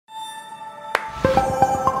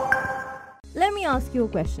ask you a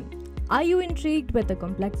question. Are you intrigued by the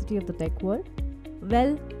complexity of the tech world?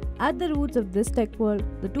 Well, at the roots of this tech world,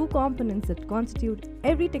 the two components that constitute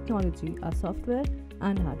every technology are software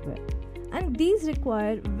and hardware. And these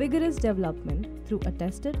require vigorous development through a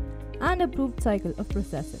tested and approved cycle of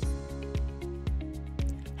processes.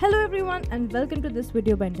 Hello everyone and welcome to this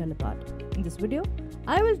video by Intellipaat. In this video,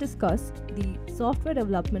 I will discuss the software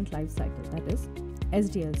development lifecycle, that is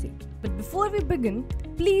SDLC. But before we begin,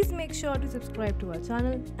 please make sure to subscribe to our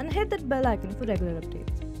channel and hit that bell icon for regular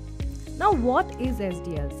updates. Now, what is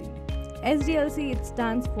SDLC? SDLC, it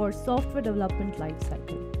stands for Software Development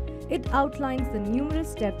Lifecycle. It outlines the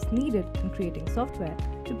numerous steps needed in creating software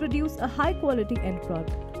to produce a high-quality end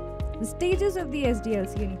product. The stages of the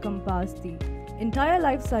SDLC encompass the entire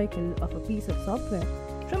life cycle of a piece of software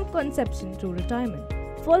from conception to retirement.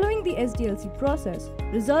 Following the SDLC process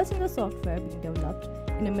results in the software being developed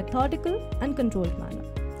in a methodical and controlled manner.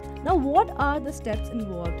 Now, what are the steps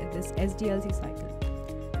involved in this SDLC cycle?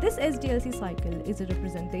 This SDLC cycle is a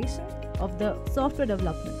representation of the software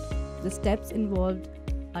development. The steps involved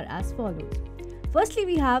are as follows. Firstly,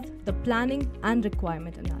 we have the planning and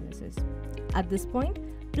requirement analysis. At this point,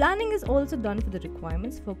 planning is also done for the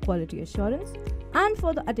requirements for quality assurance and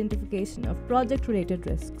for the identification of project-related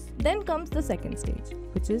risks. Then comes the second stage,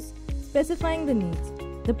 which is specifying the needs.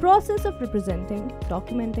 The process of representing,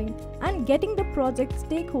 documenting, and getting the project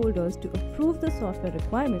stakeholders to approve the software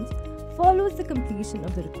requirements follows the completion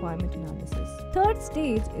of the requirement analysis. Third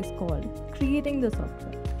stage is called creating the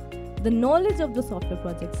software. The knowledge of the software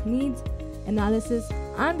project's needs, analysis,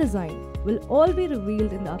 and design will all be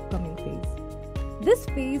revealed in the upcoming phase. This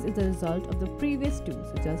phase is a result of the previous two,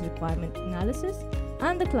 such as requirement analysis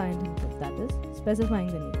and the client input, that is,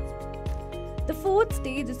 specifying the needs. The fourth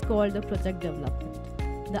stage is called the project development.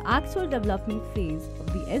 The actual development phase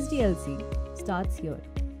of the SDLC starts here,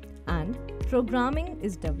 and programming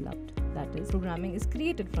is developed, that is, programming is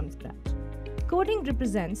created from scratch. Coding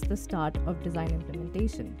represents the start of design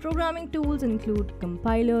implementation. Programming tools include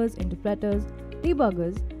compilers, interpreters,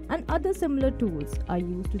 debuggers, and other similar tools are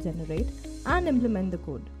used to generate and implement the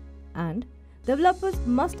code. And developers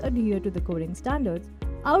must adhere to the coding standards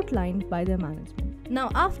outlined by their management. Now,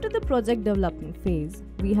 after the project development phase,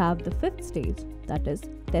 we have the fifth stage, that is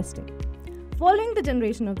testing. Following the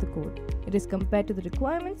generation of the code, it is compared to the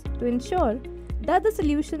requirements to ensure that the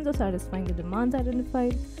solutions are satisfying the demands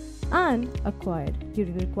identified and acquired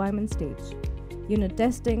during the requirement stage. Unit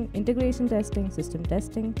testing, integration testing, system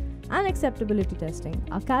testing, and acceptability testing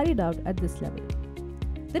are carried out at this level.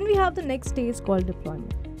 Then we have the next stage called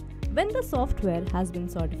deployment. When the software has been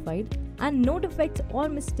certified and no defects or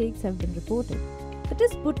mistakes have been reported, it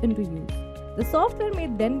is put into use. The software may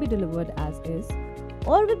then be delivered as is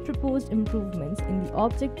or with proposed improvements in the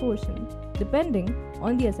object portion depending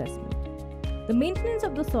on the assessment. The maintenance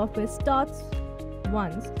of the software starts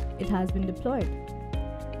once it has been deployed.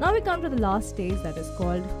 Now we come to the last stage, that is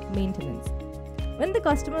called maintenance. When the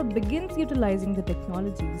customer begins utilizing the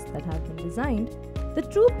technologies that have been designed, the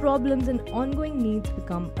true problems and ongoing needs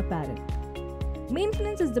become apparent.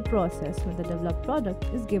 Maintenance is the process when the developed product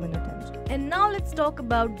is given attention. And now let's talk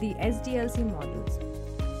about the SDLC models.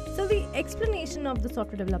 So the explanation of the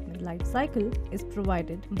software development life cycle is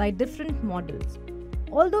provided by different models.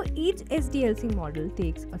 Although each SDLC model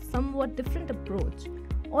takes a somewhat different approach,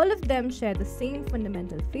 all of them share the same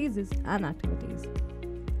fundamental phases and activities.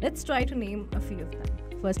 Let's try to name a few of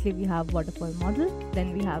them. Firstly, we have waterfall model,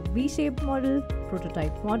 then we have V-shaped model,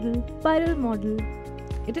 prototype model, spiral model,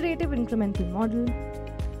 iterative incremental model,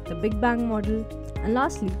 the Big Bang model, and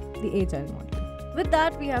lastly, the agile model. With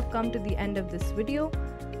that, we have come to the end of this video.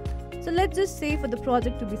 So let's just say for the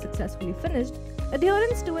project to be successfully finished,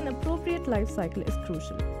 adherence to an appropriate life cycle is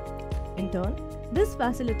crucial. In turn, this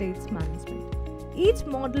facilitates management. Each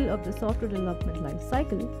model of the software development life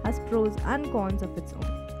cycle has pros and cons of its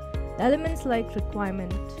own. Elements like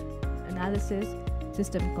requirement analysis,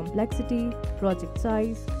 system complexity, project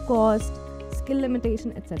size, cost, skill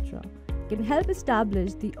limitation, etc. can help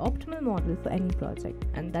establish the optimal model for any project.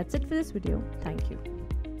 And that's it for this video. Thank you.